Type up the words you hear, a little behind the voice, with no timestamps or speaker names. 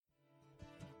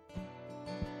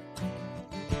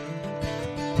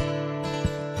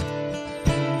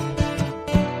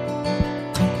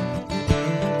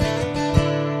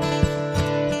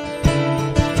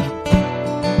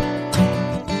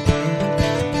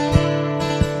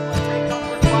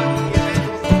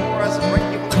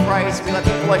Christ. We let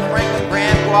people like Franklin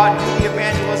Graham go out and do the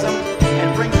evangelism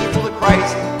and bring people to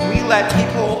Christ. We let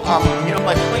people,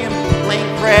 like William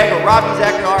Lane Craig or Robbie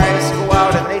Zacharias go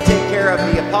out and they take care of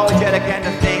the apologetic end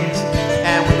of things.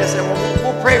 And we just say,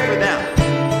 well, we'll pray for them.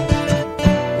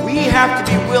 We have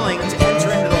to be willing to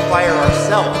enter into the fire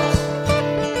ourselves.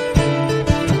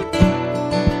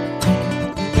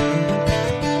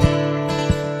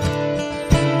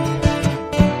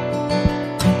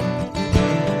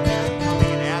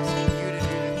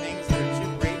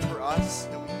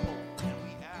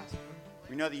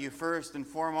 Know that you first and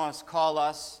foremost call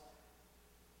us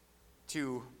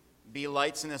to be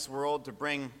lights in this world, to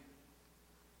bring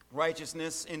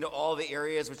righteousness into all the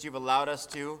areas which you've allowed us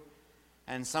to.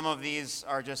 And some of these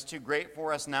are just too great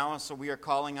for us now, so we are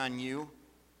calling on you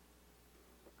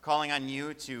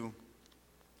to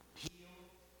heal.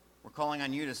 We're calling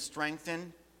on you to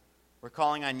strengthen. We're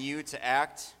calling on you to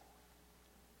act.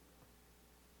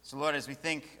 So Lord, as we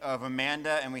think of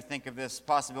Amanda and we think of this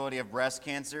possibility of breast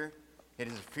cancer, it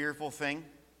is a fearful thing.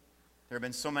 There have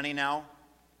been so many now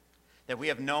that we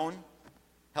have known,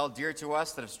 held dear to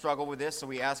us, that have struggled with this. So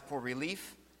we ask for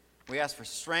relief. We ask for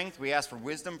strength. We ask for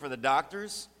wisdom for the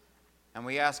doctors. And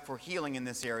we ask for healing in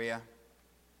this area.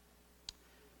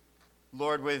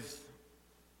 Lord, with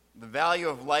the value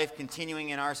of life continuing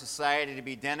in our society to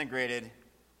be denigrated,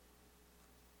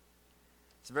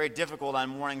 it's very difficult on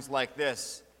mornings like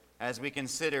this as we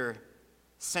consider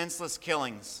senseless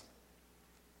killings,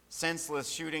 senseless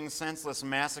shootings, senseless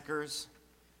massacres.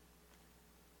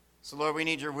 So, Lord, we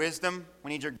need your wisdom.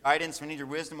 We need your guidance. We need your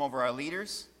wisdom over our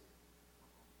leaders.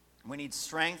 We need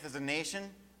strength as a nation.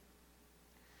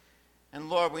 And,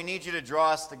 Lord, we need you to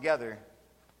draw us together.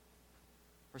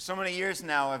 For so many years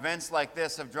now, events like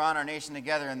this have drawn our nation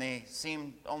together, and they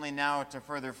seem only now to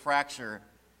further fracture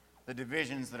the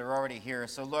divisions that are already here.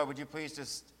 So, Lord, would you please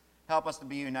just help us to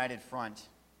be a united front?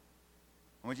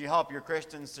 And would you help your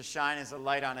Christians to shine as a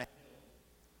light on a hill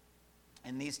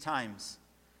in these times?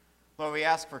 Lord, we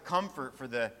ask for comfort for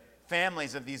the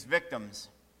families of these victims.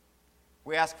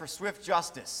 We ask for swift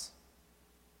justice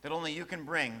that only you can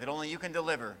bring, that only you can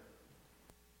deliver.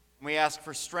 We ask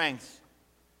for strength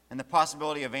and the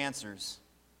possibility of answers.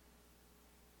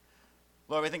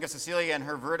 Lord, we think of Cecilia and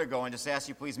her vertigo and just ask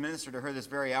you please minister to her this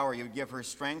very hour. You would give her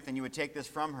strength and you would take this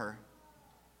from her.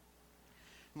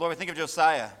 Lord, we think of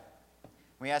Josiah.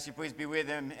 We ask you please be with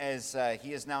him as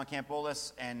he is now in Camp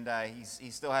Olis, and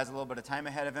he still has a little bit of time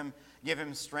ahead of him. Give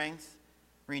him strength.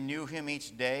 Renew him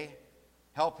each day.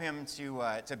 Help him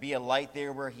to be a light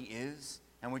there where he is,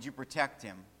 and would you protect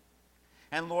him?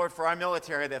 And Lord, for our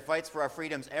military that fights for our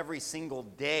freedoms every single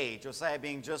day, Josiah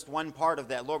being just one part of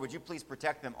that, Lord, would you please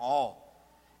protect them all?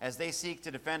 As they seek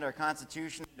to defend our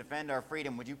Constitution, defend our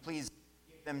freedom, would you please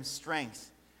give them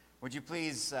strength? Would you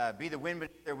please be the wind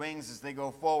beneath their wings as they go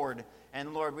forward?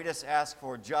 And Lord, we just ask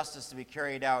for justice to be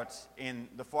carried out in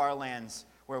the far lands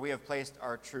where we have placed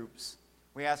our troops.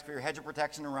 We ask for your hedge of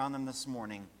protection around them this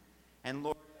morning. And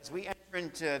Lord, as we enter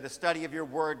into the study of your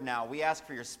word now, we ask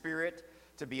for your Spirit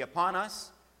to be upon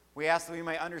us. We ask that we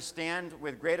might understand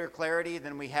with greater clarity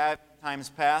than we have in times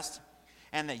past,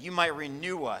 and that you might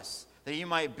renew us, that you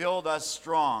might build us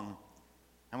strong.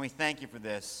 And we thank you for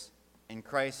this in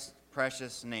Christ's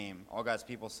precious name. All God's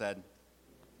people said,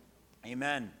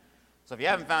 amen. So if you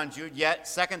haven't found Jude yet,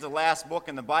 second to last book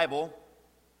in the Bible.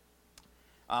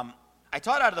 I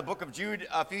taught out of the book of Jude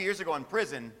a few years ago in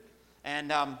prison,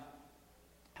 and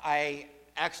I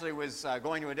actually was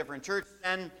going to a different church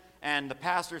then, and the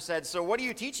pastor said, so what are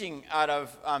you teaching out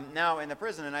of now in the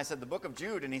prison? And I said, the book of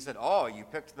Jude. And he said, oh, you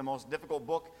picked the most difficult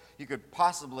book you could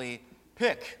possibly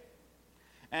pick.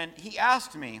 And he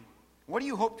asked me, what do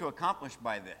you hope to accomplish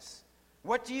by this?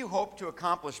 What do you hope to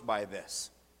accomplish by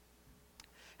this?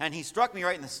 And he struck me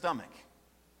right in the stomach,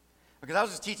 because I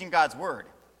was just teaching God's word.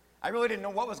 I really didn't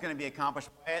know what was going to be accomplished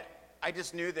by it. I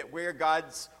just knew that where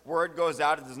God's word goes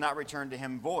out, it does not return to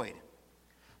him void.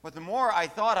 But the more I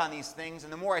thought on these things,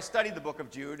 and the more I studied the book of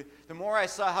Jude, the more I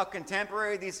saw how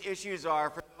contemporary these issues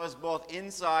are for those both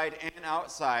inside and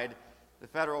outside the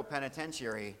federal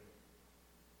penitentiary.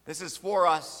 This is for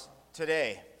us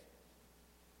today.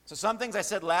 So some things I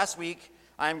said last week,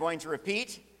 I'm going to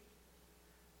repeat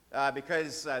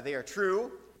because they are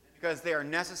true, because they are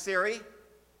necessary.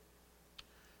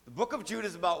 The book of Jude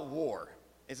is about war.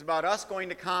 It's about us going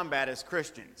to combat as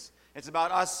Christians. It's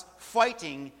about us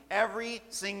fighting every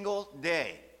single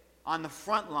day on the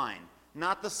front line,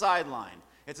 not the sideline.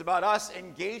 It's about us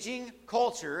engaging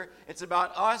culture. It's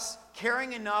about us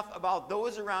caring enough about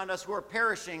those around us who are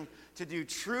perishing to do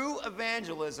true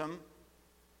evangelism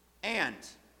and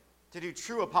to do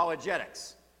true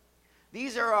apologetics.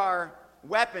 These are our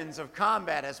weapons of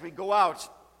combat as we go out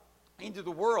into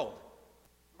the world.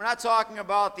 We're not talking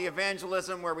about the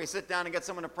evangelism where we sit down and get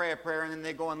someone to pray a prayer and then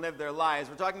they go and live their lives.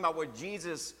 We're talking about what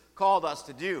Jesus called us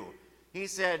to do. He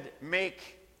said,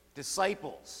 make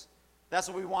disciples. That's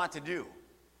what we want to do.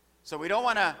 So we don't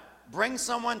want to bring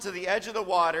someone to the edge of the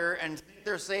water and think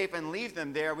they're safe and leave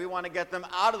them there. We want to get them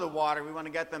out of the water. We want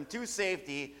to get them to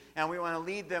safety, and we want to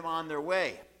lead them on their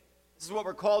way. This is what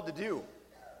we're called to do.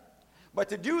 But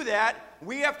to do that,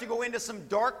 we have to go into some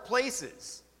dark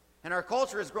places. And our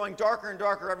culture is growing darker and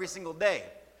darker every single day.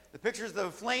 The pictures of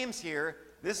the flames here,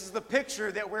 this is the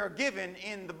picture that we're given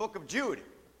in the book of Jude.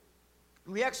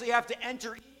 We actually have to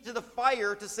enter into the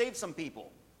fire to save some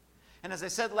people. And as I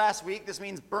said last week, this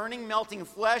means burning, melting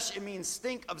flesh. It means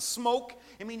stink of smoke.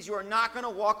 It means you are not going to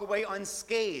walk away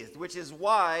unscathed, which is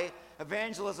why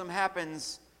evangelism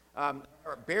happens,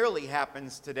 or barely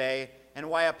happens today, and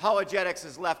why apologetics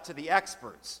is left to the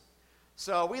experts.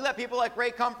 So we let people like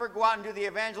Ray Comfort go out and do the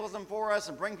evangelism for us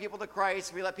and bring people to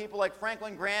Christ. We let people like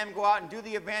Franklin Graham go out and do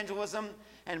the evangelism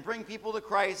and bring people to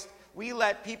Christ. We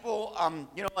let people,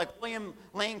 like William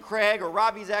Lane Craig or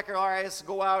Robbie Zacharias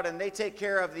go out and they take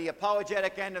care of the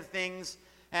apologetic end of things.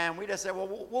 And we just say,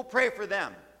 well, we'll pray for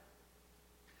them.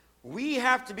 We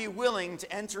have to be willing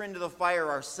to enter into the fire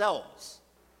ourselves.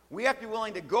 We have to be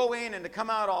willing to go in and to come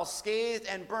out all scathed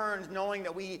and burned, knowing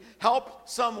that we helped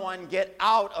someone get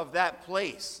out of that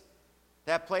place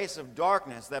of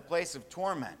darkness, that place of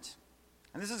torment.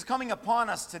 And this is coming upon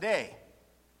us today.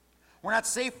 We're not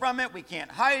safe from it. We can't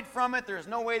hide from it. There's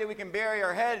no way that we can bury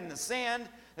our head in the sand.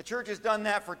 The church has done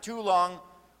that for too long.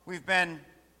 We've been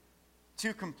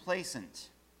too complacent.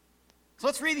 So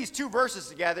let's read these two verses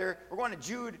together. We're going to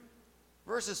Jude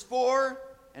verses 4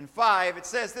 and 5. It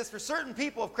says this, "For certain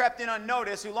people have crept in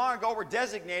unnoticed, who long ago were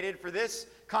designated for this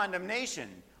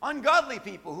condemnation. Ungodly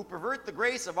people who pervert the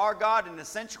grace of our God into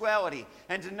sensuality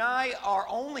and deny our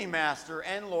only Master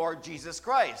and Lord Jesus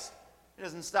Christ." It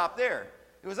doesn't stop there.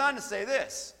 It goes on to say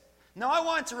this, "Now I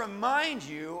want to remind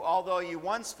you, although you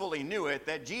once fully knew it,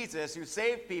 that Jesus, who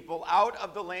saved people out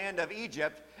of the land of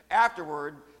Egypt,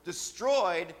 afterward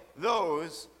destroyed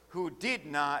those who did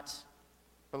not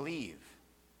believe."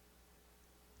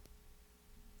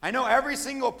 I know every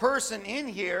single person in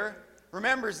here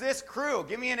remembers this crew.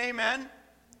 Give me an amen.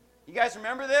 You guys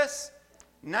remember this?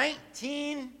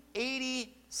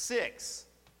 1986.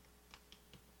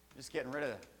 Just getting rid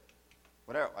of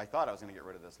whatever. I thought I was going to get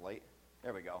rid of this light.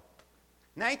 There we go.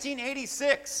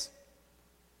 1986.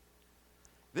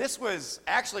 This was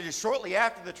actually just shortly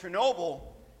after the Chernobyl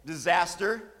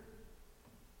disaster.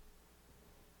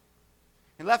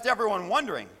 It left everyone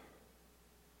wondering.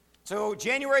 So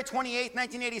January 28,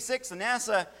 1986, the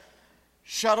NASA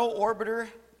shuttle orbiter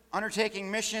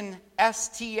undertaking mission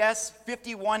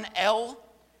STS-51L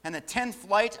and the 10th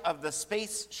flight of the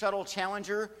Space Shuttle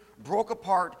Challenger broke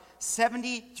apart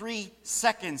 73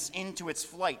 seconds into its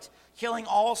flight, killing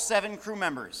all 7 crew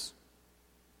members.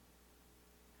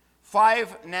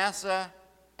 5 NASA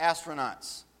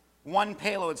astronauts, 1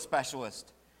 payload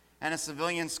specialist, and a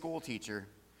civilian school teacher.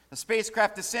 The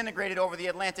spacecraft disintegrated over the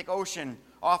Atlantic Ocean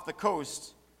off the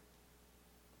coast,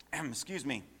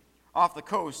 off the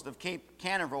coast of Cape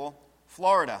Canaveral,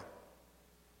 Florida.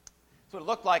 That's what it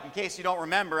looked like, in case you don't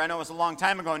remember. I know it was a long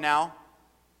time ago now.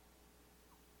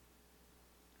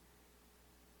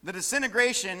 The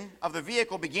disintegration of the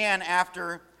vehicle began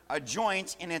after a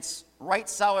joint in its right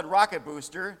solid rocket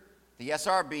booster, the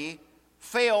SRB,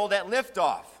 failed at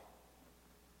liftoff.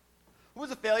 What was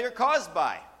the failure caused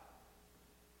by?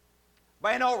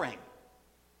 By an O-ring.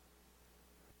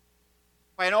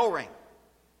 By an O-ring.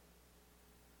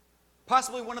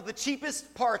 Possibly one of the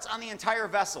cheapest parts on the entire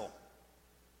vessel.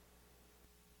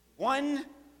 One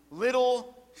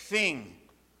little thing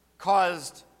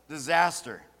caused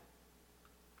disaster.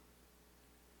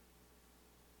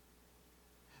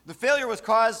 The failure was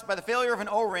caused by the failure of an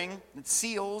O-ring that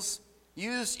seals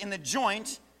used in the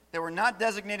joint that were not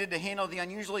designated to handle the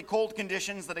unusually cold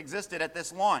conditions that existed at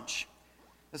this launch.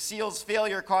 The seal's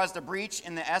failure caused a breach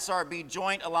in the SRB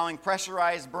joint, allowing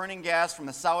pressurized burning gas from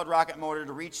the solid rocket motor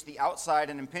to reach the outside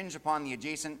and impinge upon the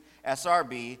adjacent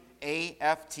SRB,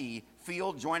 AFT,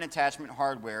 field joint attachment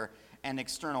hardware, and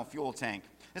external fuel tank.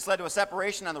 This led to a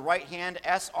separation on the right-hand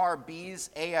SRB's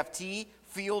AFT,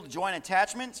 field joint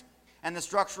attachment, and the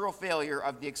structural failure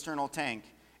of the external tank.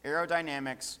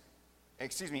 Aerodynamic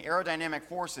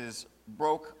forces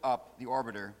broke up the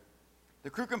orbiter. The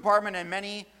crew compartment and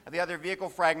many of the other vehicle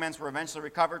fragments were eventually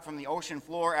recovered from the ocean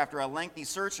floor after a lengthy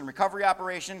search and recovery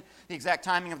operation. The exact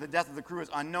timing of the death of the crew is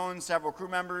unknown. Several crew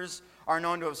members are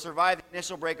known to have survived the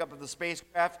initial breakup of the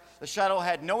spacecraft. The shuttle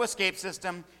had no escape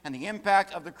system, and the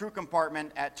impact of the crew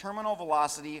compartment at terminal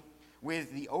velocity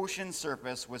with the ocean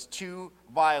surface was too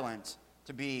violent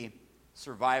to be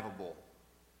survivable.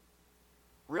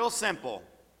 Real simple.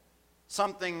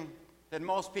 Something that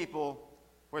most people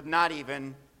would not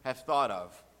even have thought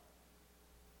of.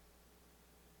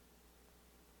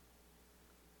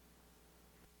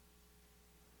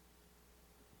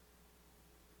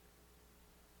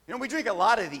 You know, we drink a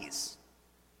lot of these.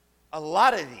 A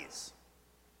lot of these.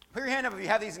 Put your hand up if you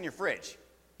have these in your fridge.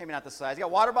 Maybe not the size. You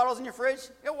got water bottles in your fridge?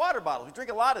 You got water bottles. We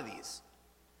drink a lot of these.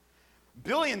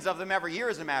 Billions of them every year,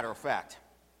 as a matter of fact.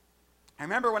 I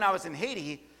remember when I was in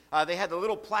Haiti, they had the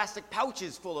little plastic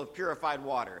pouches full of purified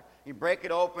water. You break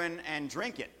it open and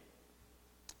drink it.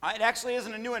 It actually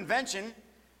isn't a new invention.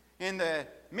 In the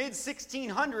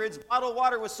mid-1600s, bottled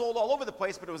water was sold all over the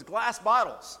place, but it was glass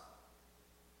bottles.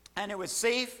 And it was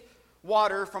safe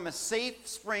water from a safe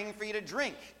spring for you to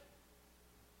drink.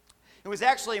 It was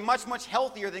actually much, much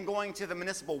healthier than going to the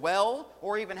municipal well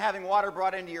or even having water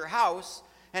brought into your house.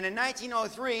 And in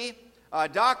 1903, a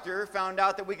doctor found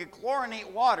out that we could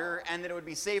chlorinate water and that it would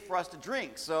be safe for us to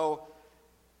drink. So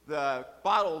the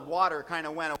bottled water kind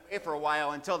of went away for a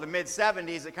while until the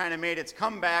mid-70s. It kind of made its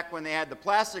comeback when they had the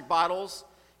plastic bottles.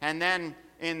 And then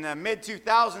in the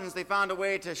mid-2000s, they found a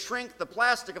way to shrink the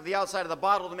plastic of the outside of the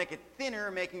bottle to make it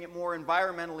thinner, making it more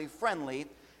environmentally friendly.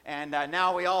 And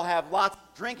now we all have lots of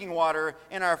drinking water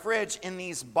in our fridge in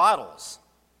these bottles.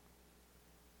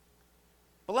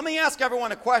 But let me ask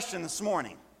everyone a question this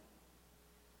morning.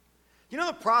 You know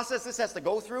the process this has to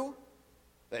go through?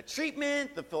 The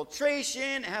treatment, the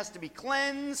filtration, it has to be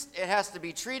cleansed, it has to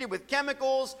be treated with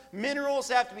chemicals, minerals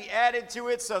have to be added to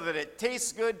it so that it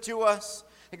tastes good to us.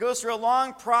 It goes through a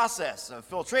long process of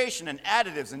filtration and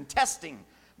additives and testing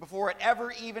before it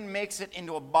ever even makes it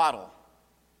into a bottle.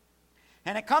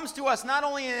 And it comes to us not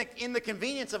only in the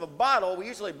convenience of a bottle, we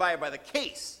usually buy it by the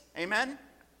case. Amen?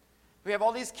 We have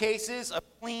all these cases of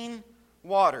clean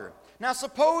water. Now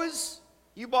suppose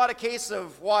you bought a case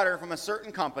of water from a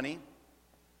certain company,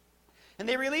 and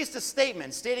they released a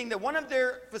statement stating that one of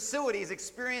their facilities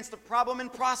experienced a problem in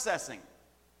processing.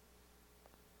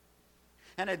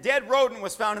 And a dead rodent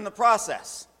was found in the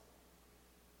process.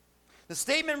 The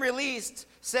statement released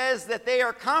says that they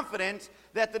are confident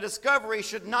that the discovery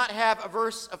should not have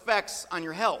adverse effects on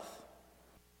your health.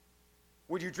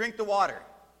 Would you drink the water?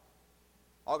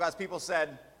 All God's people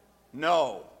said,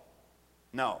 no.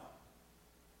 No.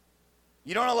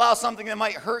 You don't allow something that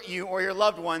might hurt you or your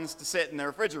loved ones to sit in the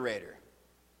refrigerator.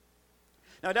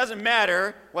 Now, it doesn't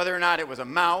matter whether or not it was a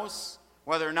mouse,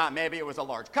 whether or not maybe it was a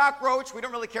large cockroach. We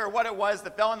don't really care what it was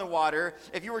that fell in the water.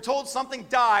 If you were told something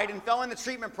died and fell in the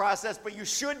treatment process, but you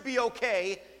should be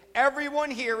okay,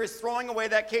 everyone here is throwing away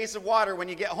that case of water when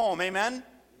you get home. Amen?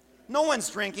 No one's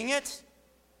drinking it.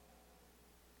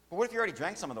 But what if you already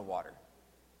drank some of the water?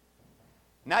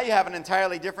 Now you have an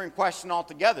entirely different question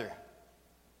altogether.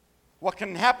 What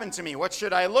can happen to me? What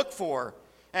should I look for?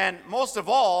 And most of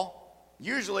all,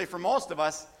 usually for most of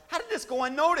us, how did this go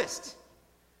unnoticed?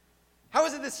 How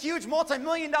is it this huge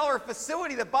multi-million-dollar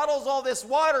facility that bottles all this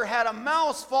water had a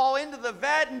mouse fall into the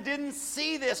vat and didn't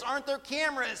see this? Aren't there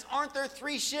cameras? Aren't there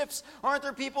 3 ships? Aren't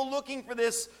there people looking for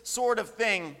this sort of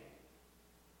thing?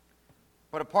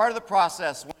 But a part of the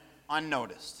process went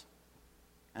unnoticed,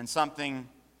 and something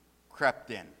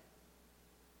crept in. And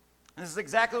this is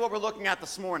exactly what we're looking at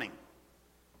this morning.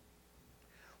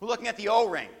 We're looking at the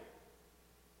O-ring.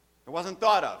 It wasn't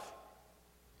thought of.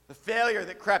 The failure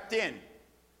that crept in.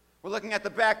 We're looking at the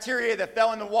bacteria that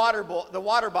fell in the water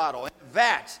bottle, in the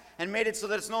vat, and made it so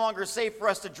that it's no longer safe for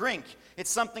us to drink. It's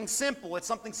something simple, it's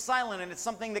something silent, and it's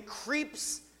something that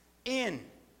creeps in.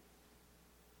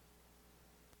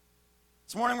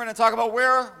 This morning we're going to talk about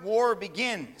where war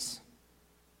begins.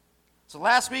 So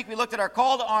last week we looked at our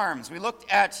call to arms. We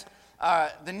looked at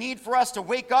the need for us to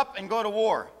wake up and go to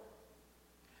war.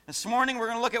 This morning we're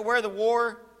going to look at where the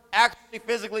war actually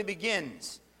physically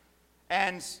begins.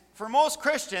 And for most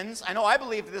Christians, I know I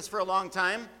believed this for a long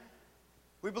time,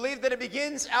 we believe that it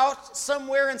begins out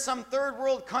somewhere in some third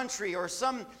world country or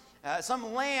some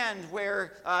land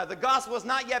where the gospel has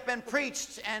not yet been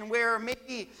preached and where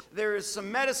maybe there's some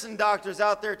medicine doctors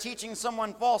out there teaching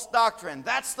someone false doctrine.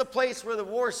 That's the place where the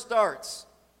war starts.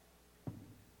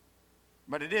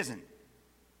 But it isn't.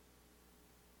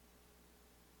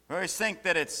 We always think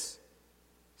that it's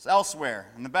elsewhere,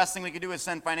 and the best thing we could do is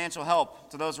send financial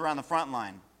help to those who are on the front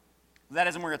line. That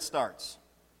isn't where it starts.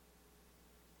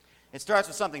 It starts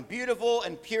with something beautiful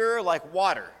and pure like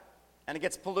water, and it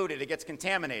gets polluted, it gets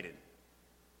contaminated.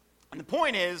 And the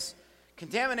point is,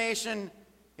 contamination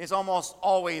is almost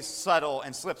always subtle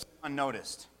and slips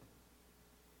unnoticed.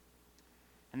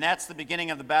 And that's the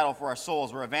beginning of the battle for our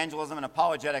souls, where evangelism and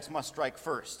apologetics must strike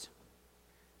first.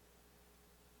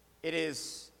 It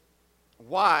is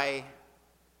why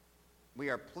we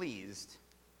are pleased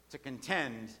to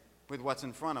contend with what's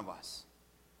in front of us.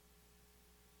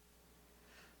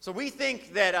 So we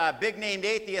think that big-named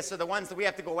atheists are the ones that we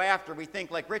have to go after. We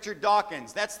think like Richard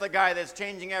Dawkins, that's the guy that's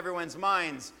changing everyone's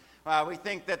minds. We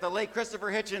think that the late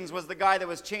Christopher Hitchens was the guy that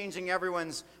was changing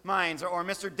everyone's minds. Or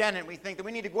Mr. Dennett, we think that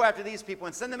we need to go after these people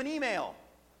and send them an email.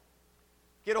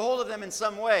 Get a hold of them in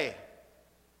some way.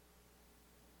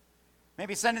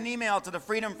 Maybe send an email to the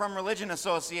Freedom from Religion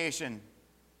Association.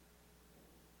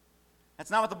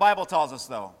 That's not what the Bible tells us,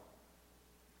 though.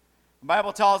 The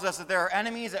Bible tells us that there are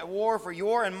enemies at war for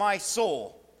your and my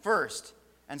soul, first.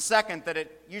 And second, that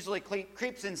it usually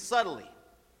creeps in subtly.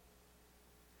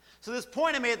 So this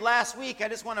point I made last week, I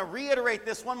just want to reiterate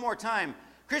this one more time.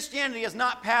 Christianity is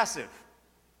not passive.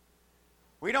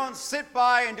 We don't sit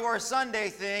by and do our Sunday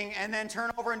thing and then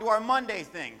turn over and do our Monday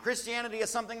thing. Christianity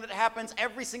is something that happens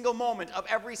every single moment of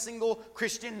every single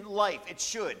Christian life. It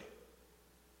should.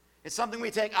 It's something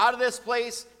we take out of this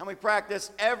place and we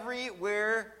practice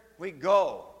everywhere we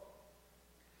go.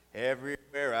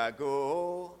 Everywhere I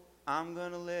go, I'm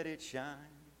going to let it shine.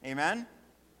 Amen?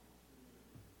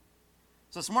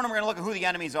 So this morning we're going to look at who the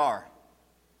enemies are.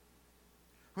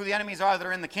 Who the enemies are that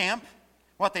are in the camp,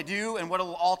 what they do, and what it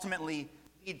will ultimately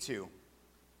lead to.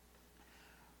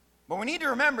 But we need to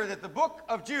remember that the book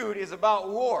of Jude is about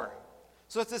war.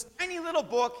 So it's this tiny little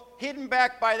book hidden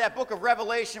back by that book of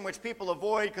Revelation, which people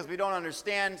avoid because we don't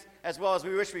understand as well as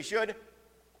we wish we should.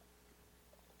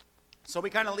 So we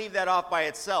kind of leave that off by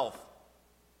itself.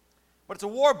 But it's a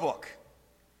war book.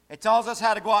 It tells us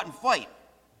how to go out and fight.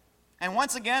 And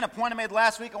once again, a point I made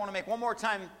last week, I want to make one more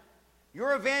time.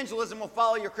 Your evangelism will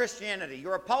follow your Christianity.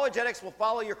 Your apologetics will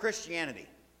follow your Christianity.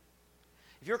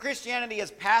 If your Christianity is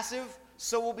passive,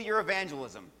 so will be your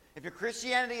evangelism. If your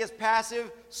Christianity is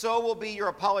passive, so will be your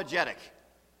apologetic.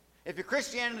 If your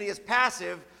Christianity is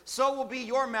passive, so will be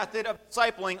your method of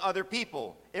discipling other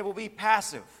people. It will be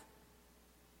passive.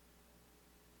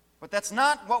 But that's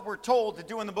not what we're told to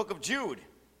do in the book of Jude.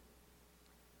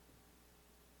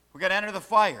 We've got to enter the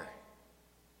fire.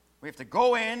 We have to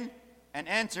go in and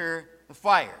enter the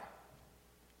fire.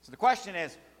 So the question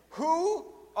is, who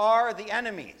are the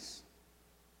enemies?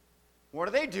 What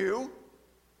do they do?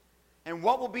 And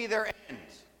what will be their end?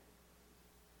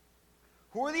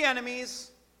 Who are the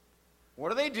enemies? What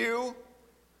do they do?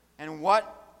 And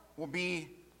what will be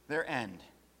their end?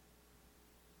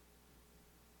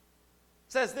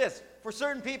 It says this, for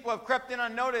certain people have crept in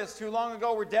unnoticed who long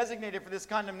ago were designated for this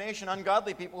condemnation,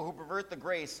 ungodly people who pervert the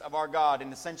grace of our God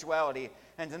into sensuality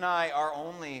and deny our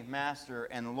only Master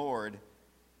and Lord,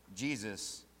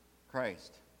 Jesus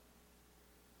Christ.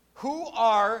 Who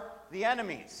are the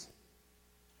enemies?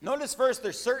 Notice first,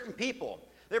 there's certain people.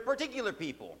 They're particular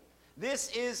people. This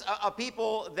is a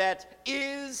people that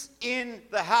is in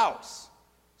the house.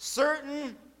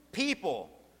 Certain people.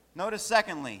 Notice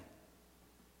secondly,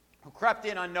 who crept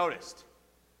in unnoticed.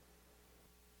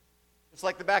 It's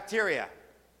like the bacteria.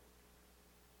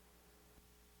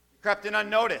 Crept in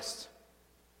unnoticed.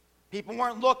 People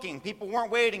weren't looking. People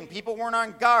weren't waiting. People weren't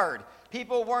on guard.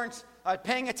 People weren't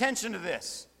paying attention to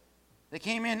this. They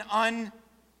came in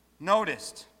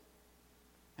unnoticed.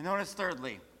 And notice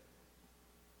thirdly,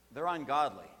 they're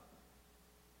ungodly.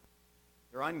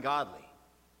 They're ungodly.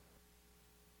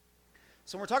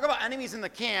 So when we're talking about enemies in the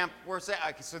camp, we're saying,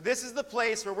 okay, so this is the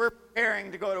place where we're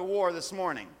preparing to go to war this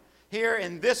morning. Here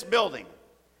in this building.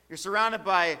 You're surrounded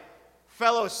by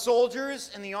fellow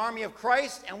soldiers in the army of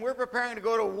Christ, and we're preparing to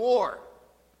go to war.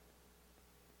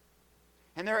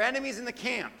 And there are enemies in the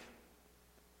camp.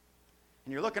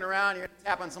 And you're looking around, you're going to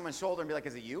tap on someone's shoulder and be like,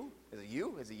 is it you? Is it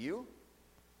you? Is it you?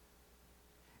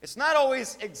 It's not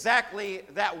always exactly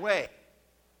that way.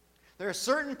 There are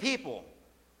certain people,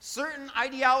 certain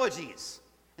ideologies,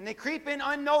 and they creep in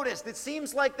unnoticed. It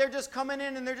seems like they're just coming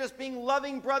in and they're just being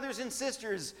loving brothers and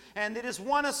sisters, and they just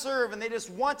want to serve, and they just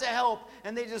want to help,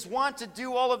 and they just want to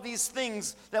do all of these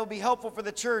things that will be helpful for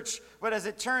the church. But as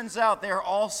it turns out, they are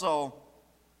also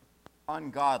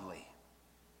ungodly.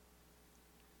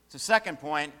 So second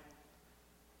point,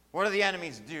 what do the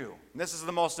enemies do? This is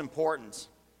the most important.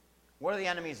 What do the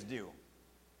enemies do?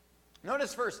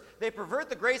 Notice first, they pervert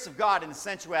the grace of God into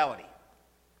sensuality.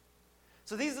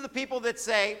 So these are the people that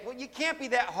say, well, you can't be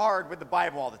that hard with the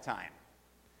Bible all the time.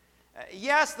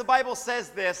 Yes, the Bible says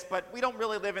this, but we don't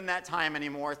really live in that time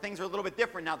anymore. Things are a little bit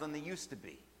different now than they used to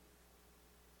be.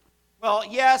 Well,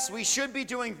 yes, we should be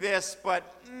doing this, but,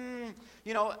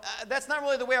 that's not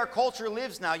really the way our culture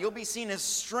lives now. You'll be seen as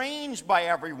strange by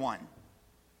everyone.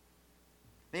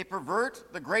 They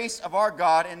pervert the grace of our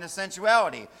God into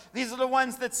sensuality. These are the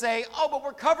ones that say, oh, but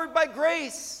we're covered by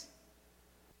grace.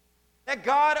 That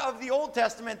God of the Old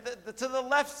Testament, to the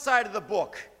left side of the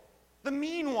book, the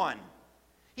mean one,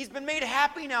 he's been made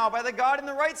happy now by the God in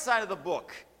the right side of the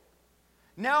book.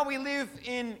 Now we live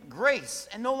in grace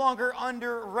and no longer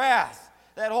under wrath.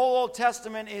 That whole Old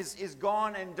Testament is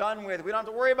gone and done with. We don't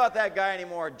have to worry about that guy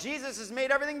anymore. Jesus has made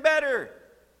everything better.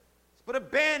 He's put a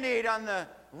Band-Aid on the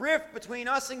rift between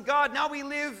us and God. Now we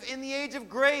live in the age of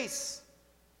grace.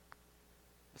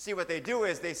 See, what they do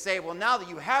is they say, well, now that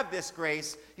you have this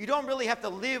grace, you don't really have to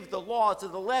live the law to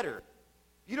the letter.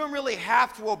 You don't really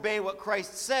have to obey what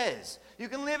Christ says. You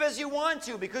can live as you want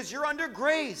to because you're under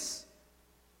grace.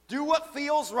 Do what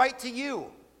feels right to you.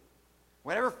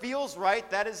 Whatever feels right,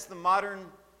 that is the modern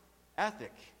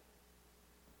ethic.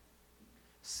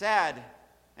 Sad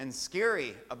and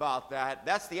scary about that,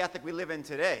 that's the ethic we live in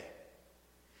today.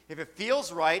 If it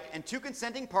feels right and two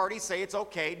consenting parties say it's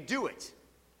okay, do it.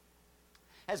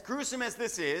 As gruesome as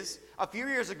this is, a few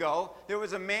years ago, there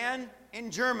was a man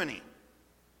in Germany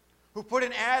who put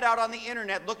an ad out on the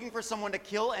internet looking for someone to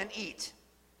kill and eat.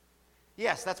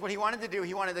 Yes, that's what he wanted to do.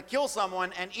 He wanted to kill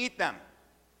someone and eat them.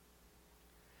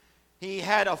 He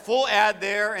had a full ad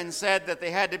there and said that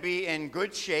they had to be in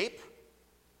good shape,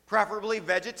 preferably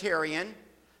vegetarian,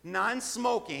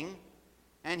 non-smoking,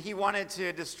 and he wanted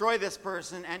to destroy this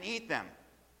person and eat them.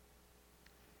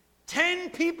 10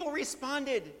 people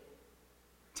responded.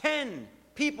 10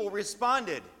 people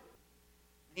responded.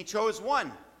 He chose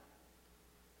one,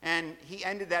 and he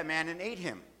ended that man and ate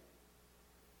him.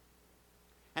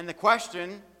 And the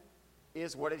question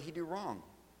is, what did he do wrong?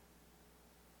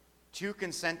 Two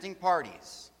consenting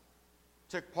parties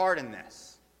took part in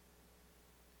this.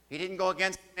 He didn't go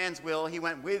against the man's will, he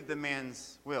went with the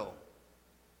man's will.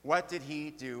 What did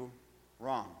he do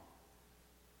wrong?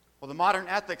 Well, the modern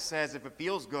ethic says if it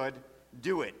feels good,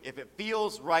 do it. If it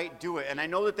feels right, do it. And I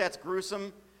know that that's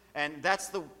gruesome, and that's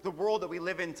the world that we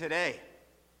live in today.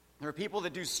 There are people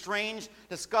that do strange,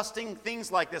 disgusting things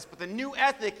like this, but the new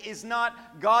ethic is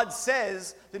not God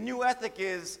says, the new ethic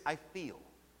is I feel.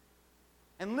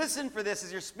 And listen for this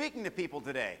as you're speaking to people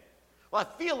today. Well,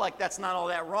 I feel like that's not all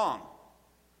that wrong.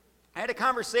 I had a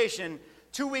conversation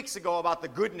 2 weeks ago about the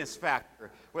goodness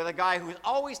factor with a guy who's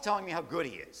always telling me how good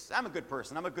he is. I'm a good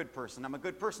person, I'm a good person, I'm a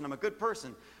good person, I'm a good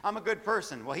person, I'm a good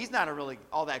person. Well, he's not really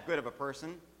all that good of a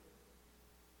person.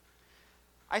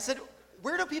 I said,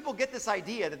 where do people get this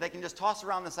idea that they can just toss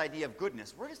around this idea of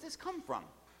goodness? Where does this come from?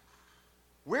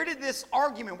 Where did this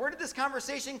argument, where did this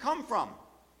conversation come from?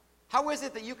 How is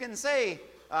it that you can say,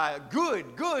 good,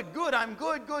 I'm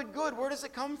good. Where does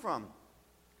it come from?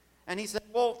 And he said,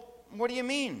 well, what do you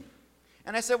mean?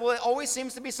 And I said, well, it always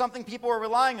seems to be something people are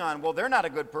relying on. Well, they're not a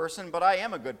good person, but I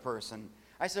am a good person.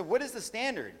 I said, what is the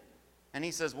standard? And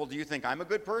he says, well, do you think I'm a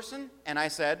good person? And I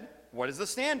said, what is the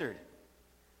standard?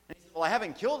 And he said, well, I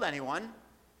haven't killed anyone.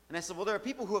 And I said, well, there are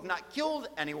people who have not killed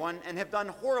anyone and have done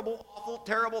horrible, awful,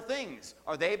 terrible things.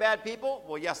 Are they bad people?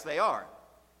 Well, yes, they are.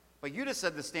 But you just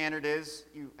said the standard is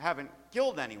you haven't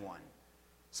killed anyone.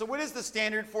 So what is the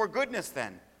standard for goodness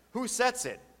then? Who sets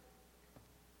it?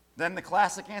 Then the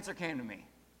classic answer came to me.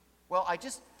 Well, I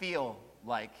just feel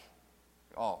like,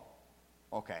 oh,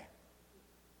 okay.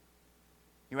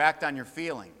 You act on your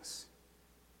feelings.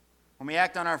 When we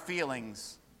act on our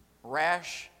feelings,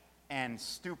 rash and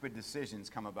stupid decisions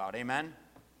come about. Amen?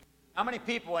 How many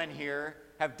people in here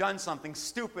have done something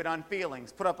stupid on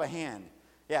feelings? Put up a hand.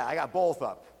 Yeah, I got both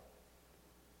up.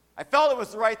 I felt it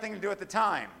was the right thing to do at the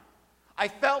time. I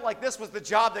felt like this was the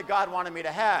job that God wanted me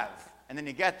to have. And then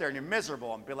you get there and you're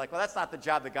miserable and be like, well, that's not the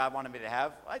job that God wanted me to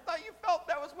have. I thought you felt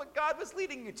that was what God was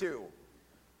leading you to.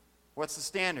 What's the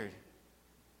standard?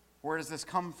 Where does this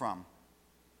come from?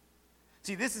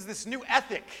 See, this is this new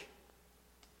ethic.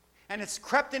 And it's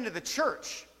crept into the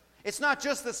church. It's not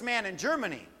just this man in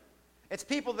Germany. It's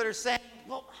people that are saying,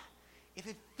 well, if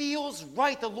it feels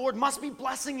right, the Lord must be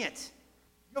blessing it.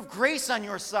 You have grace on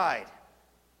your side.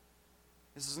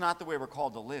 This is not the way we're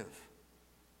called to live.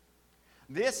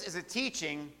 This is a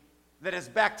teaching that is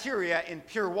bacteria in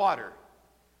pure water,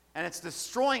 and it's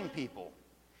destroying people.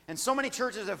 And so many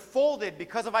churches have folded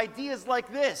because of ideas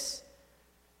like this.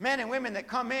 Men and women that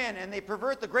come in and they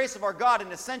pervert the grace of our God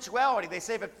into sensuality. They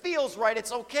say, if it feels right,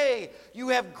 it's okay. You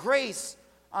have grace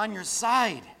on your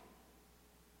side.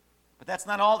 But that's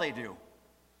not all they do.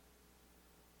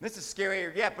 This is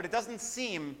scarier yet, but it doesn't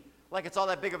seem like it's all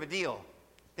that big of a deal.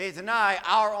 They deny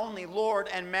our only Lord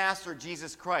and Master,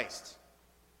 Jesus Christ.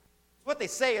 What they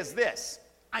say is this: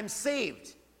 I'm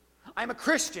saved. I'm a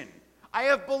Christian. I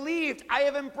have believed. I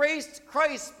have embraced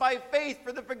Christ by faith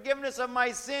for the forgiveness of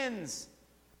my sins.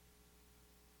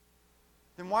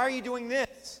 Then why are you doing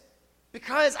this?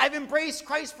 Because I've embraced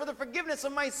Christ for the forgiveness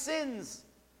of my sins.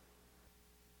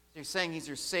 You're saying he's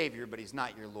your Savior, but he's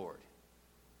not your Lord.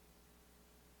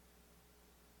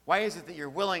 Why is it that you're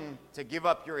willing to give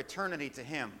up your eternity to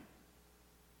him,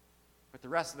 but the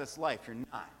rest of this life you're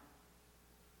not?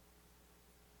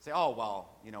 Say, oh, well,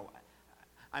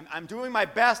 I'm doing my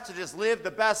best to just live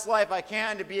the best life I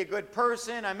can, to be a good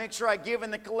person. I make sure I give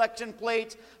in the collection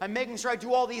plate. I'm making sure I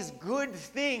do all these good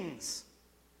things.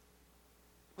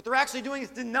 What they're actually doing is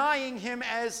denying him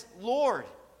as Lord.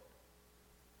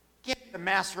 You can't be the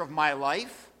master of my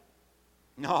life.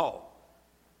 No,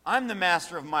 I'm the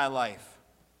master of my life.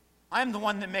 I'm the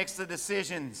one that makes the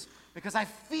decisions because I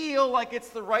feel like it's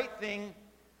the right thing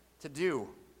to do.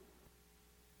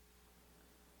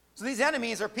 So these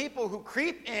enemies are people who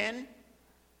creep in,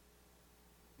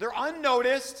 they're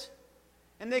unnoticed,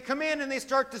 and they come in and they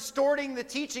start distorting the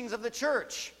teachings of the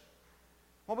church.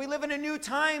 Well, we live in a new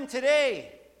time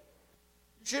today.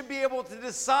 You should be able to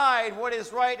decide what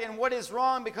is right and what is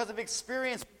wrong because of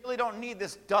experience. We really don't need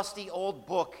this dusty old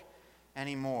book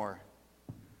anymore.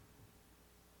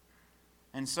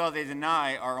 And so they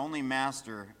deny our only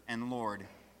Master and Lord,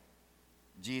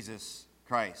 Jesus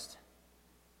Christ.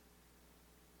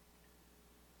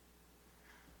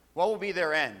 What will be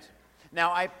their end?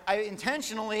 Now, I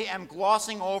intentionally am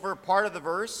glossing over part of the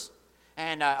verse,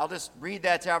 and I'll just read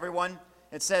that to everyone.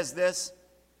 It says this,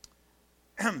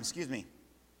 excuse me.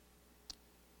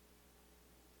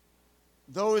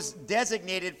 Those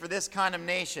designated for this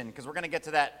condemnation, because we're going to get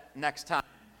to that next time.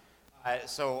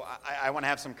 So I want to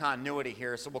have some continuity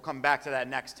here, so we'll come back to that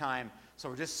next time. So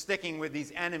we're just sticking with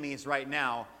these enemies right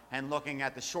now and looking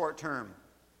at the short term.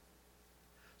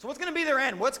 So what's going to be their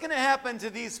end? What's going to happen to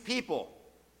these people?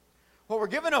 Well, we're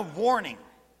given a warning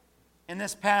in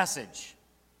this passage,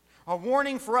 a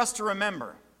warning for us to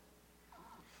remember.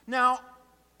 Now,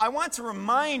 I want to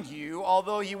remind you,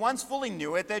 although you once fully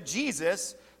knew it, that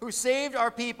Jesus, who saved our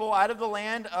people out of the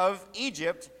land of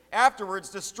Egypt, afterwards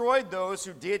destroyed those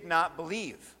who did not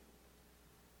believe.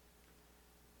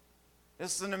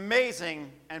 This is an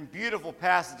amazing and beautiful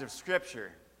passage of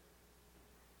Scripture,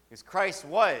 because Christ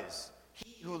was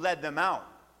he who led them out.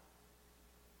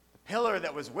 The pillar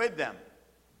that was with them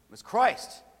was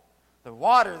Christ. The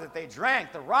water that they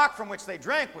drank, the rock from which they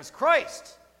drank, was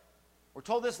Christ. We're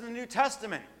told this in the New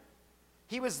Testament.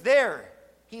 He was there.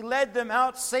 He led them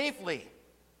out safely.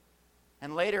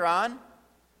 And later on,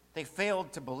 they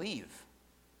failed to believe.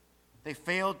 They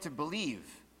failed to believe.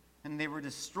 And they were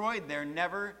destroyed there,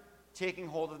 never taking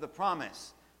hold of the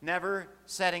promise, never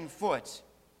setting foot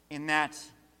in that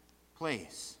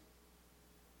place.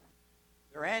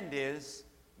 Their end is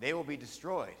they will be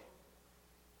destroyed.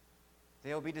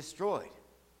 They will be destroyed.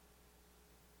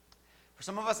 For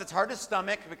some of us, it's hard to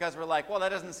stomach because we're like, well, that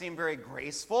doesn't seem very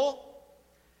graceful.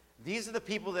 These are the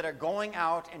people that are going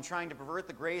out and trying to pervert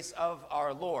the grace of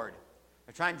our Lord.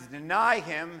 They're trying to deny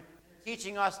him,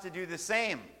 teaching us to do the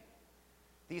same.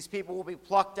 These people will be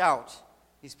plucked out.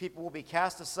 These people will be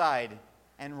cast aside,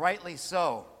 and rightly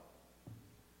so.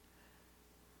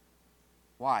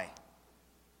 Why?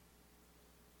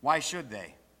 Why should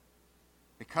they?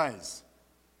 Because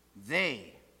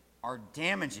they are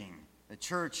damaging the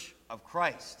church of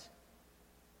Christ.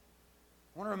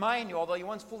 I want to remind you, although you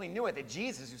once fully knew it, that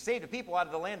Jesus, who saved the people out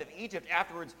of the land of Egypt,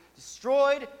 afterwards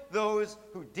destroyed those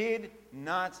who did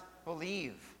not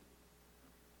believe.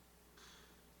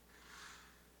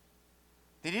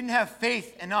 They didn't have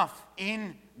faith enough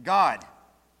in God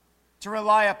to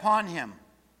rely upon him.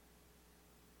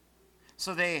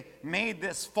 So they made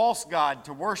this false god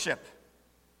to worship.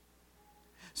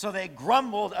 So they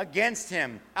grumbled against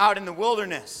him out in the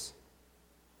wilderness.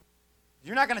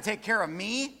 You're not going to take care of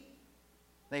me?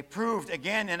 They proved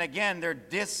again and again their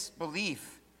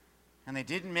disbelief, and they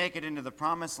didn't make it into the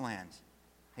promised land.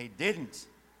 They didn't.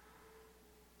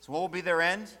 So what will be their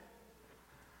end?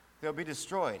 They'll be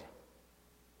destroyed.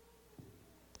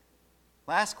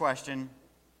 Last question,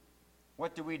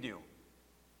 what do we do?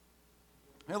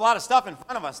 There's a lot of stuff in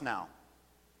front of us now.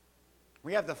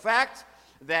 We have the fact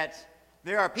that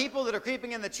there are people that are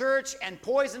creeping in the church and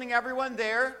poisoning everyone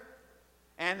there.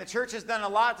 And the church has done a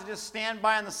lot to just stand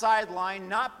by on the sideline,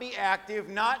 not be active,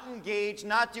 not engage,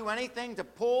 not do anything to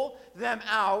pull them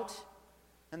out.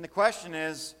 And the question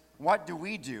is, what do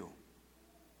we do?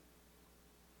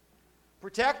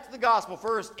 Protect the gospel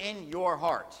first in your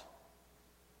heart.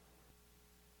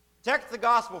 Protect the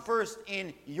gospel first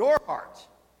in your heart.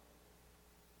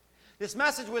 This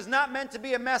message was not meant to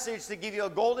be a message to give you a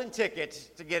golden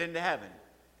ticket to get into heaven.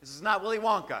 This is not Willy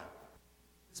Wonka.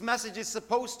 This message is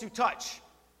supposed to touch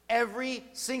every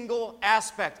single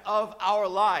aspect of our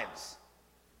lives.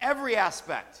 Every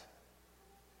aspect.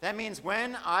 That means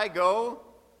when I go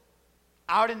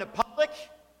out into public,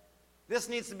 this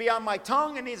needs to be on my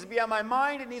tongue, it needs to be on my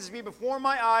mind, it needs to be before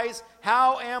my eyes.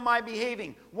 How am I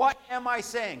behaving? What am I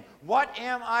saying? What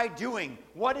am I doing?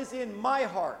 What is in my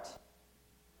heart?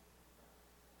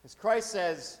 As Christ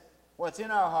says, what's in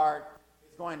our heart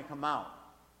is going to come out.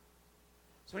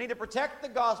 So we need to protect the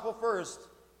gospel first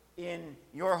in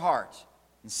your heart.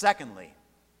 And secondly,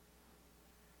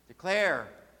 declare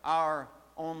our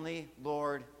only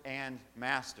Lord and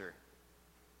Master.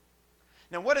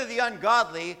 Now, what are the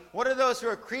ungodly? What are those who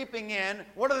are creeping in?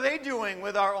 What are they doing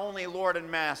with our only Lord and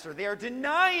Master? They are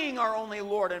denying our only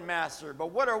Lord and Master.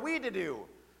 But what are we to do?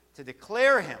 To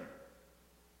declare Him.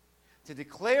 To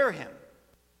declare Him.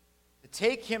 To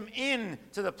take Him in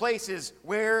to the places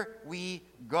where we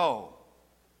go.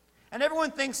 And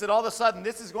everyone thinks that all of a sudden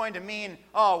this is going to mean,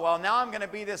 oh, well, now I'm going to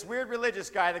be this weird religious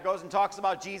guy that goes and talks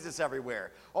about Jesus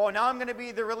everywhere. Oh, now I'm going to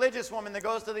be the religious woman that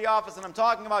goes to the office and I'm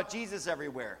talking about Jesus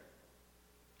everywhere.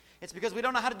 It's because we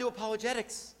don't know how to do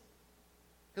apologetics.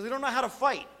 Because we don't know how to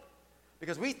fight.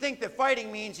 Because we think that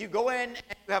fighting means you go in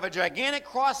and you have a gigantic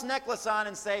cross necklace on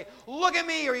and say, look at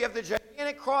me, or you have the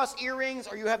gigantic cross earrings,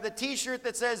 or you have the t-shirt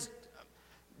that says,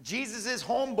 Jesus is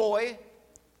homeboy.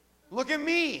 Look at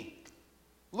me.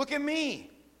 Look at me.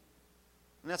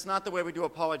 And that's not the way we do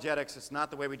apologetics. It's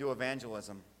not the way we do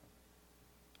evangelism.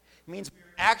 It means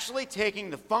we're actually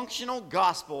taking the functional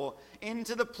gospel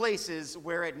into the places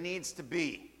where it needs to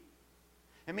be.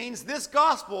 It means this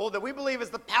gospel that we believe is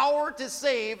the power to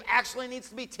save actually needs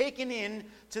to be taken in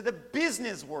to the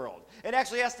business world. It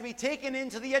actually has to be taken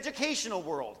into the educational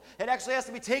world. It actually has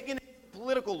to be taken into the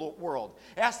political world.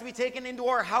 It has to be taken into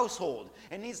our household.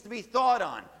 It needs to be thought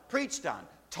on, preached on,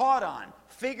 taught on,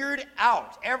 figured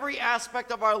out. Every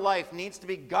aspect of our life needs to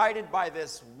be guided by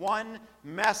this one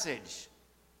message.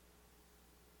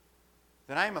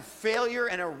 That I am a failure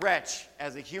and a wretch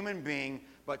as a human being,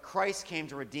 but Christ came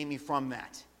to redeem me from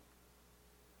that.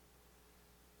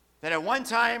 That at one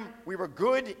time we were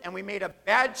good and we made a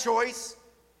bad choice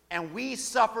and we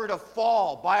suffered a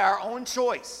fall by our own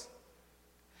choice.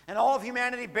 And all of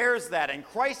humanity bears that, and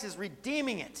Christ is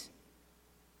redeeming it.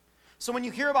 So when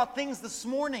you hear about things this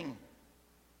morning,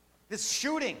 this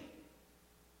shooting,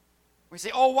 we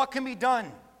say, oh, what can be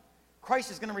done?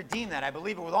 Christ is going to redeem that. I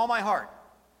believe it with all my heart.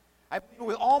 I believe it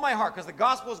with all my heart because the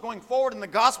gospel is going forward and the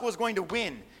gospel is going to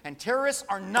win. And terrorists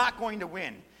are not going to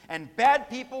win. And bad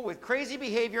people with crazy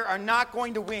behavior are not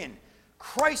going to win.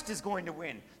 Christ is going to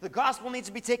win. The gospel needs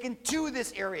to be taken to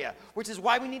this area, which is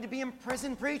why we need to be in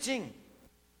prison preaching.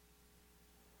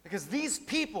 Because these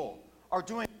people are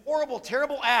doing horrible,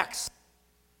 terrible acts.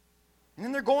 And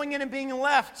then they're going in and being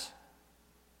left.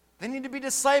 They need to be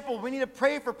discipled. We need to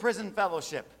pray for prison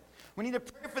fellowship. We need to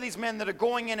pray for these men that are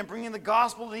going in and bringing the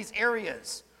gospel to these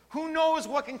areas. Who knows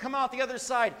what can come out the other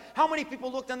side? How many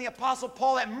people looked on the Apostle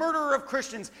Paul, that murderer of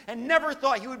Christians, and never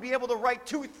thought he would be able to write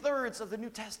 2/3 of the New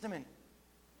Testament?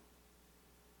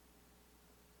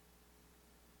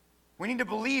 We need to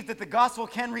believe that the gospel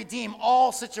can redeem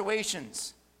all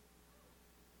situations.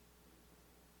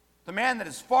 The man that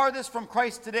is farthest from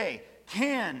Christ today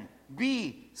can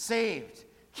be saved,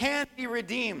 can be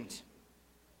redeemed.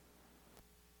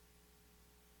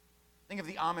 Think of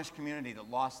the Amish community that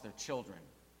lost their children.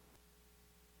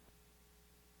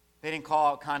 They didn't call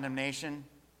out condemnation.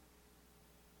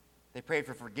 They prayed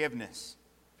for forgiveness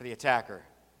for the attacker.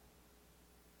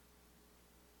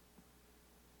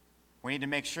 We need to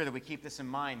make sure that we keep this in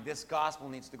mind. This gospel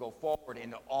needs to go forward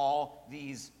into all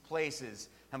these places.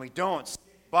 And we don't sit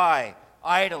by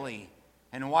idly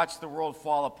and watch the world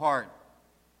fall apart.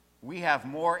 We have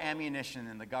more ammunition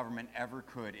than the government ever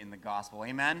could in the gospel.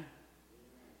 Amen?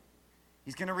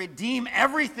 He's going to redeem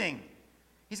everything.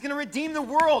 He's going to redeem the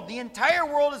world. The entire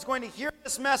world is going to hear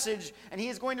this message, and he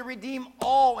is going to redeem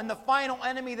all. And the final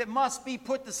enemy that must be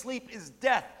put to sleep is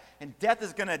death. And death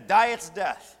is going to die its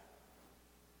death.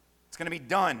 It's going to be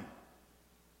done.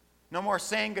 No more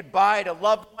saying goodbye to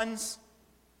loved ones,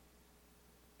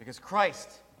 because Christ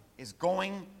is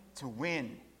going to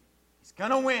win. He's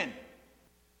going to win.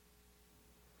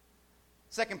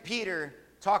 2 Peter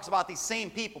talks about these same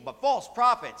people, but false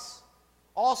prophets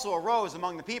also arose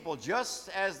among the people, just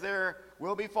as there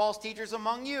will be false teachers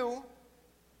among you,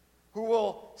 who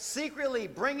will secretly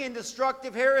bring in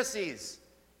destructive heresies,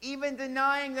 even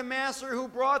denying the master who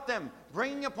brought them,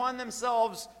 bringing upon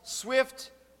themselves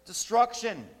swift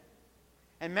destruction.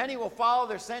 And many will follow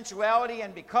their sensuality,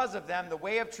 and because of them, the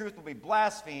way of truth will be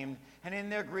blasphemed, and in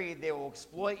their greed they will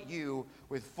exploit you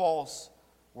with false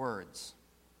words.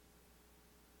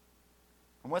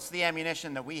 And what's the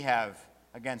ammunition that we have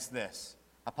against this?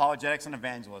 Apologetics and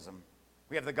evangelism.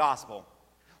 We have the gospel.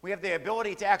 We have the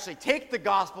ability to actually take the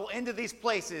gospel into these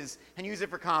places and use it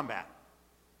for combat.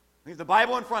 We have the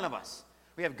Bible in front of us.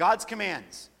 We have God's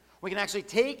commands. We can actually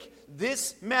take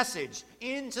this message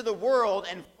into the world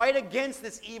and fight against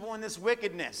this evil and this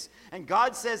wickedness. And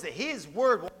God says that his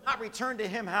word will not return to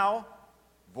him how?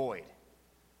 Void.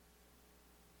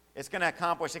 It's going to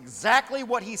accomplish exactly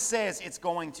what he says it's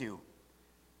going to.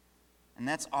 And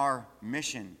that's our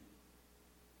mission.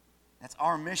 That's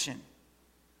our mission.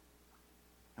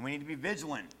 And we need to be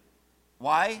vigilant.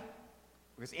 Why?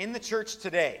 Because in the church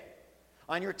today,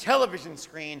 on your television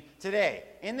screen today,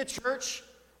 in the church,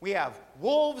 we have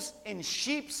wolves in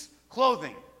sheep's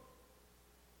clothing.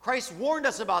 Christ warned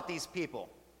us about these people.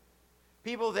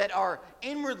 People that are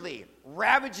inwardly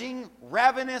ravaging,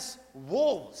 ravenous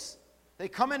wolves. They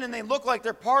come in and they look like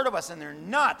they're part of us, and they're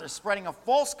not. They're spreading a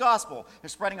false gospel. They're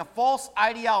spreading a false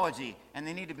ideology, and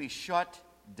they need to be shut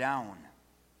down.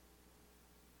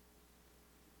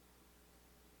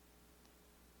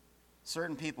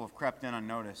 Certain people have crept in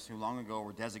unnoticed who long ago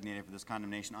were designated for this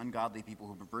condemnation, ungodly people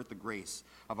who pervert the grace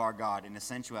of our God into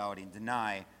sensuality and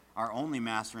deny our only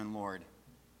Master and Lord,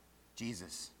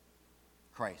 Jesus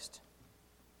Christ.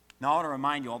 Now I want to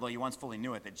remind you, although you once fully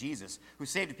knew it, that Jesus, who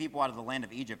saved the people out of the land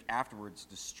of Egypt, afterwards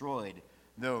destroyed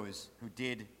those who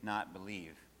did not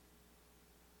believe.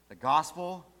 The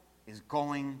gospel is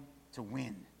going to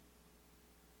win.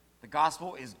 The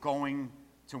gospel is going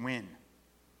to win.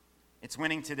 It's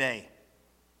winning today.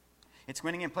 It's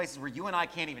winning in places where you and I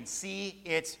can't even see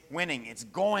it's winning. It's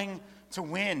going to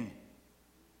win.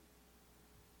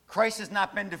 Christ has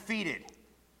not been defeated.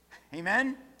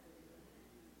 Amen?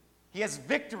 He has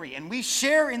victory, and we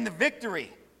share in the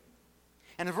victory.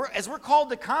 And as we're called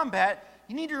to combat,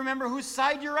 you need to remember whose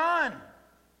side you're on.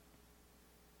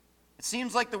 It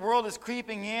seems like the world is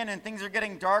creeping in and things are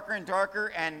getting darker and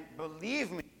darker, and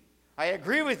believe me, I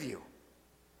agree with you.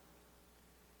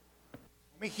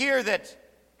 We hear that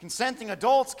consenting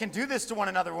adults can do this to one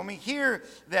another, when we hear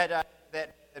that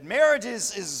marriage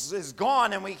is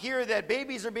gone, and we hear that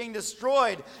babies are being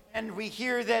destroyed, and we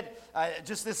hear that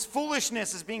just this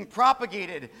foolishness is being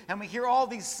propagated, and we hear all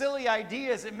these silly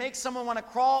ideas, it makes someone want to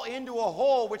crawl into a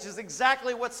hole, which is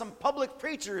exactly what some public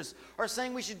preachers are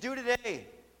saying we should do today.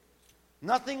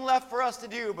 Nothing left for us to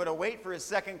do but await for his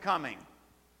second coming.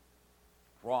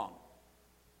 Wrong.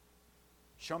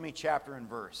 Show me chapter and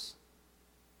verse.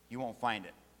 You won't find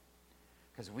it.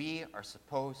 Because we are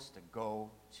supposed to go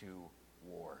to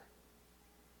war.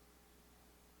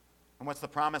 And what's the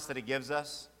promise that he gives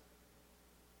us?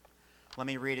 Let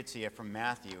me read it to you from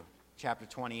Matthew chapter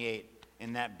 28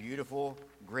 in that beautiful,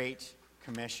 great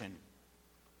commission.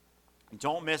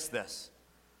 Don't miss this.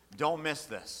 Don't miss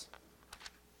this.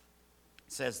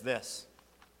 It says this: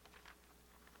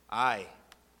 I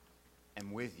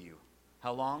am with you.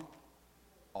 How long?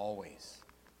 Always.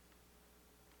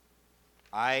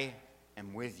 I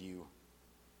am with you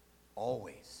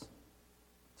always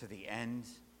to the end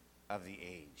of the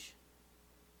age.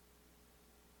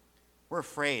 We're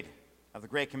afraid of the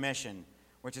Great Commission,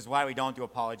 which is why we don't do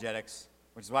apologetics,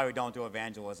 which is why we don't do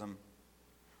evangelism.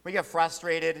 We get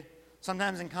frustrated.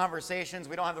 Sometimes in conversations,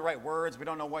 we don't have the right words. We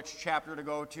don't know which chapter to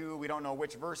go to. We don't know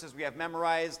which verses we have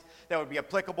memorized that would be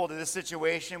applicable to this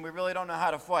situation. We really don't know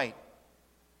how to fight.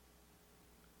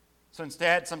 So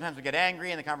instead, sometimes we get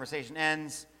angry and the conversation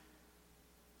ends.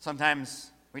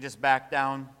 Sometimes we just back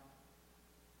down.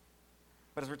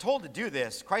 But as we're told to do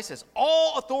this, Christ says,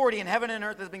 all authority in heaven and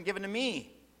earth has been given to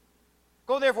me.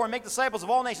 Go therefore and make disciples of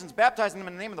all nations, baptizing them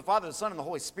in the name of the Father, the Son, and the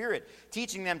Holy Spirit,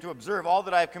 teaching them to observe all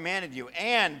that I have commanded you.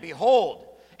 And behold,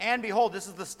 this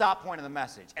is the stop point of the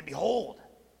message. And behold,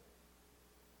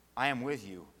 I am with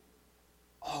you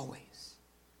always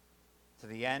to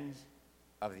the end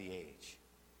of the age.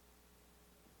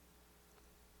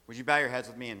 Would you bow your heads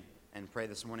with me and pray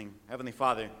this morning? Heavenly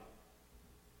Father,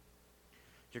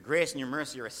 your grace and your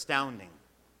mercy are astounding.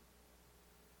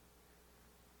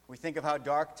 We think of how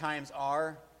dark times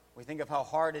are. We think of how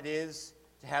hard it is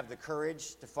to have the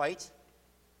courage to fight.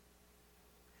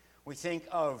 We think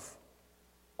of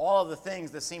all of the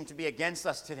things that seem to be against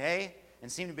us today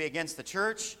and seem to be against the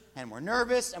church, and we're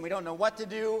nervous and we don't know what to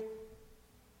do.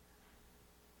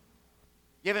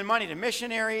 Giving money to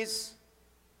missionaries,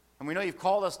 and we know you've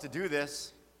called us to do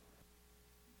this.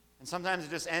 And sometimes it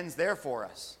just ends there for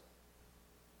us.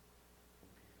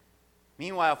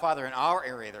 Meanwhile, Father, in our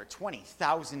area, there are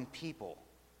 20,000 people,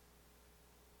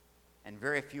 and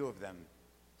very few of them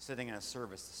sitting in a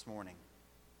service this morning.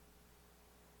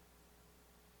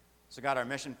 So God, our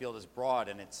mission field is broad,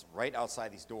 and it's right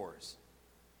outside these doors.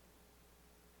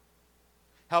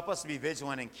 Help us to be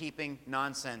vigilant in keeping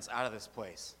nonsense out of this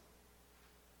place.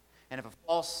 And if a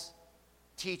false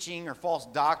teaching or false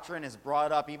doctrine is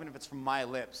brought up, even if it's from my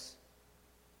lips,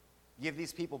 give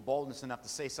these people boldness enough to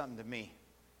say something to me.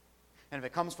 And if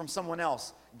it comes from someone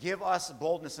else, give us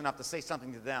boldness enough to say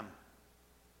something to them.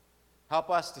 Help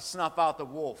us to snuff out the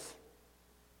wolf.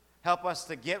 Help us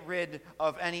to get rid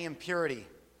of any impurity.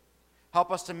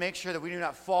 Help us to make sure that we do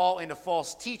not fall into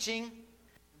false teaching.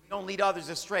 We don't lead others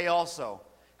astray also.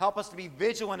 Help us to be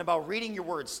vigilant about reading your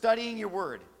word, studying your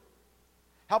word.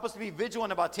 Help us to be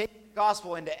vigilant about taking the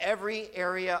gospel into every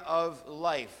area of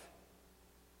life.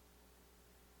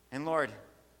 And Lord,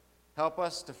 help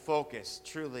us to focus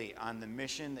truly on the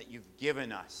mission that you've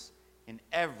given us in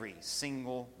every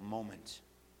single moment.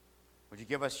 Would you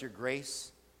give us your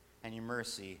grace and your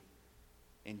mercy?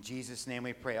 In Jesus' name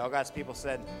we pray. All God's people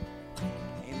said,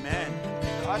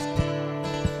 amen.